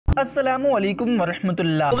अस्सलामु अलैकुम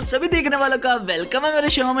वरहमतुल्लाह। तो सभी देखने वालों का वेलकम है मेरे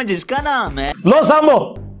शो में जिसका नाम है लो सांभो।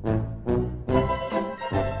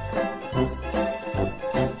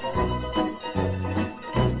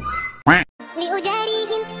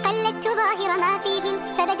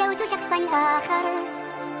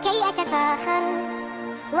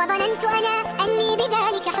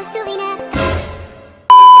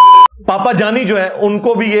 पापा जानी जो है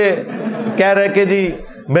उनको भी ये कह रहे कि जी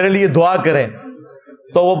मेरे लिए दुआ करें,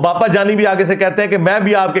 तो वो बापा जानी भी आगे से कहते हैं कि मैं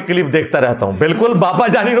भी आपके क्लिप देखता रहता हूं। बिल्कुल बापा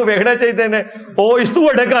जानी को देखना चाहिए ने ओ इस तू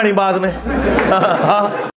बड़े कहानीबाज ने।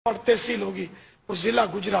 और तहसील होगी वो जिला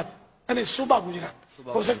गुजरात यानी सूबा गुजरात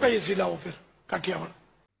हो सकता है, ये जिला हो फिर काठियावाड़।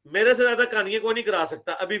 मेरे से ज्यादा कहानियां कोई नहीं करा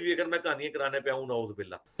सकता अभी भी, अगर मैं कहानियां कराने पे आऊं नाउज़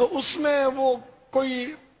बिल्ला। तो उसमें वो कोई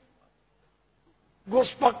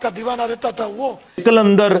गोश्त पाक का दीवाना रहता था, वो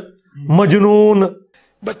कलंदर मजनून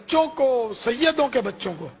बच्चों को, सैयदों के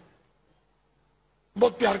बच्चों को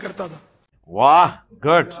बहुत प्यार करता था। वाह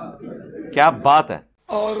गुड, क्या बात है।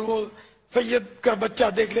 और वो सैयद का बच्चा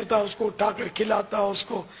देख लेता, उसको उठाकर खिलाता,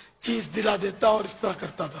 उसको चीज दिला देता और इस तरह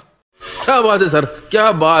करता था। क्या बात है सर,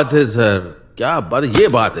 क्या बात है सर, क्या बात, ये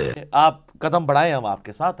बात है। आप कदम बढ़ाएं, हम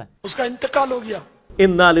आपके साथ हैं। उसका इंतकाल हो गया,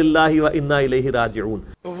 इन्ना लिल्लाहि व इन्ना इलैहि राजिऊन।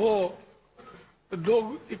 तो वो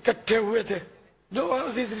लोग इकट्ठे हुए थे जो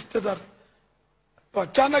अजीज रिश्तेदार, तो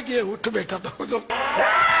अचानक ये उठ बैठा था। वो लोग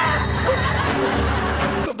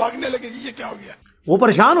तो भागने लगे कि ये क्या हो गया। वो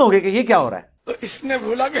परेशान हो गए कि ये क्या हो रहा है। तो इसने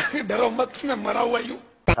बोला कि डरो मत, मैं मरा हुआ यूं।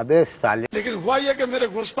 अबे साले। लेकिन हुआ ये कि मेरे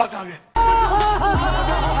गोश्त पाक आ गए,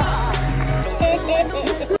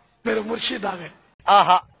 मेरे मुर्शिद आ गए,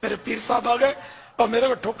 मेरे पीर साहब आ गए और मेरे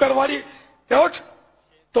को ठोकर मारी, उठ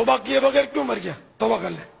तौबा किए बगैर क्यों मर गया, तौबा कर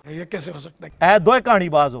ले। ये कैसे हो सकता है, ऐ दो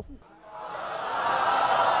कहानीबाज हो।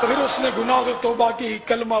 तो फिर उसने गुनाह से तौबा की,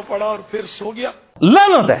 कलमा पढ़ा और फिर सो गया।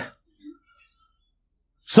 लानत है,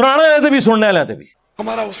 सुनाने वाले भी सुनने वाले भी।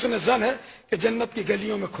 हमारा उसने जन है कि जन्नत की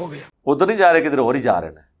गलियों में खो गया। उधर नहीं जा रहे, किधर और ही जा रहे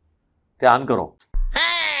हैं। ध्यान करो।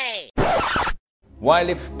 While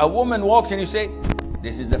if a woman walks and you say,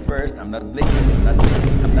 this is the first, I'm not blinking, I'm not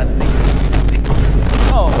blinking, I'm not blinking.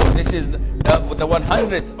 No, this is the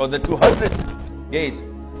 100th or the 200th gaze.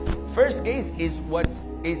 First gaze is what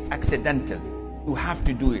is accidental. You have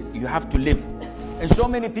to do it, you have to live. And so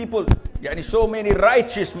many people, so many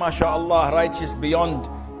righteous, mashallah, righteous beyond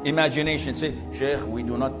imagination, say, Sheikh, we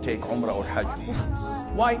do not take Umrah or Hajj.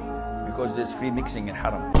 Why? Because there's free mixing in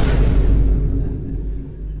Haram.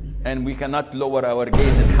 And we cannot lower our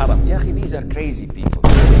gaze in Haram. These are crazy people.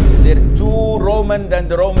 They're too Roman than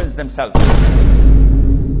the Romans themselves.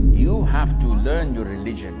 You have to learn your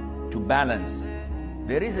religion to balance.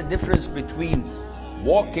 There is a difference between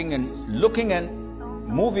walking and looking and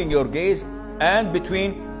moving your gaze and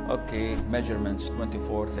between, okay, measurements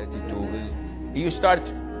 24, 32. You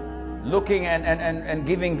start looking and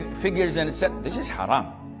giving figures and this is haram.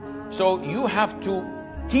 So you have to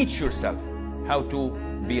teach yourself how to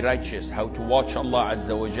be righteous, how to watch Allah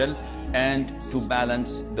Azza wa Jal, and to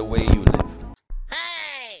balance the way you live.